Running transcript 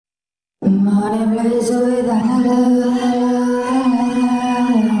Morning blaze with a hello,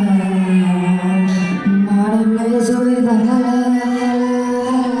 morning blaze with a hello.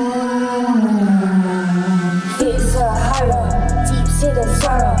 It's a hollow, deep-seated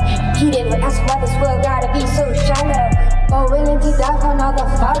sorrow. He didn't ask why this world gotta be so shallow, or willing to die for another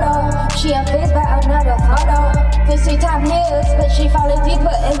follow. She unfazed by another photo. They say time heals, but she falling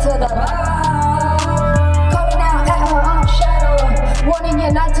deeper into the bottom. Calling out at her own shadow, warning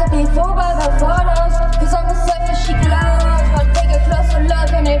you not to be fooled by the photos, cause on the surface she glows, but take a closer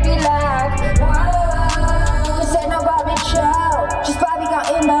look and it be like, whoa, this ain't no Barbie show, just Barbie got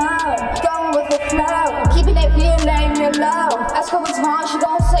inbound, going with the flow, keeping it real, laying real low. Ask her what's wrong, she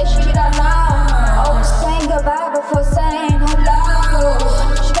gon' say she don't know. Oh, saying goodbye before saying hello.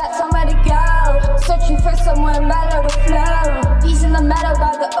 She got somewhere to go, searching for somewhere mellow to flow. Peace in the meadow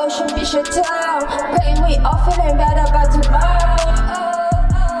by the ocean, be your toe. Pain we all feeling better by tomorrow.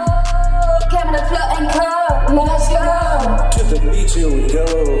 Camada floating cold, let's go. To the beach here we go,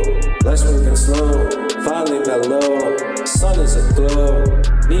 lights moving slow, finally mellow. Sun is aglow,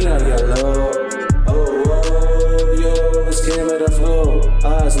 neon yellow. Oh, oh, yo, it's Camada flow,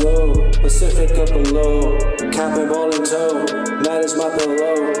 eyes low, Pacific up below. Keepin ball in tow, night is my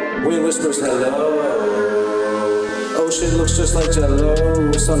pillow. Wind whispers hello. Ocean looks just like jello.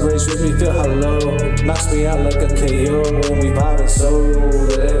 Sun rays make me feel hello. Knocks me out like a KO when we vibing so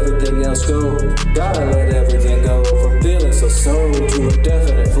let everything else go. Gotta let everything go. From feeling so to a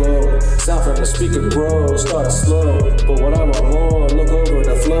definite flow. Sound from the speaker grows, started slow, but what I want more, look over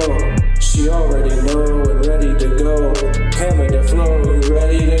the flow. She already know and ready to go. Camada flow, you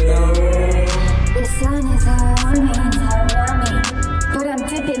ready to go? The sun is warming, but I'm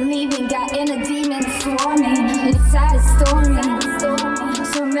dipping, leaving, got inner demons swarming. Inside is storming, so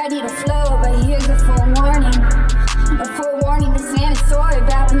I'm ready to flow, but here's a forewarning. A forewarning, this ain't a story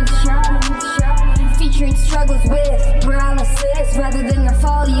about Prince Charming, featuring struggles with paralysis, rather than the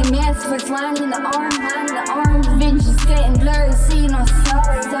fall you missed. First line in the arm, vengeance getting blurry, seeing no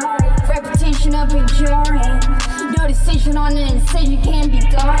sorry. Reputation up and jarring, no decision on an incision can be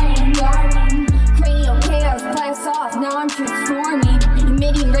darning. Cranial chaos, blast off, now I'm transforming,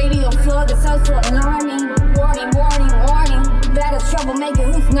 emitting radial flow that's also alarming. Warning, battle's troublemaker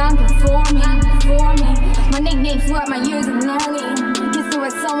who's non-conforming. My nickname's what my years of learning. Guess there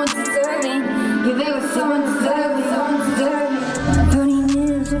was someone deserving. Yeah, there was someone deserving. Putting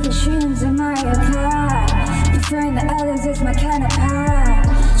news with the shrooms in my car. Preferring the others is my kind of pie.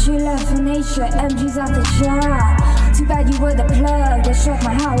 True love for nature, MG's off the chart. Too bad you were the plug that struck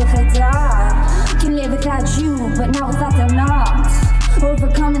my heart with a dart. Can live without you, but not without the knocks.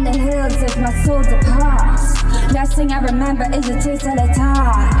 Overcoming the hills as my soul departs. Last thing I remember is the taste of the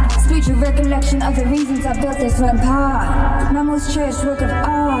tart. Spiritual recollection of the reasons I built this one part. My most cherished work of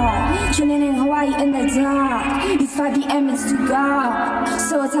art. Chilling in Hawaii in the dark. It's 5 p.m. it's too dark.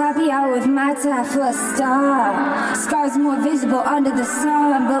 So it's happy hour with my time for a star. Scars more visible under the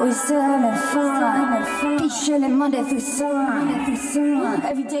sun, but we still having fun. Beach chilling Monday through sun.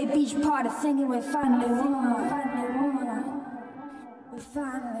 Everyday beach party thinking we're finally one.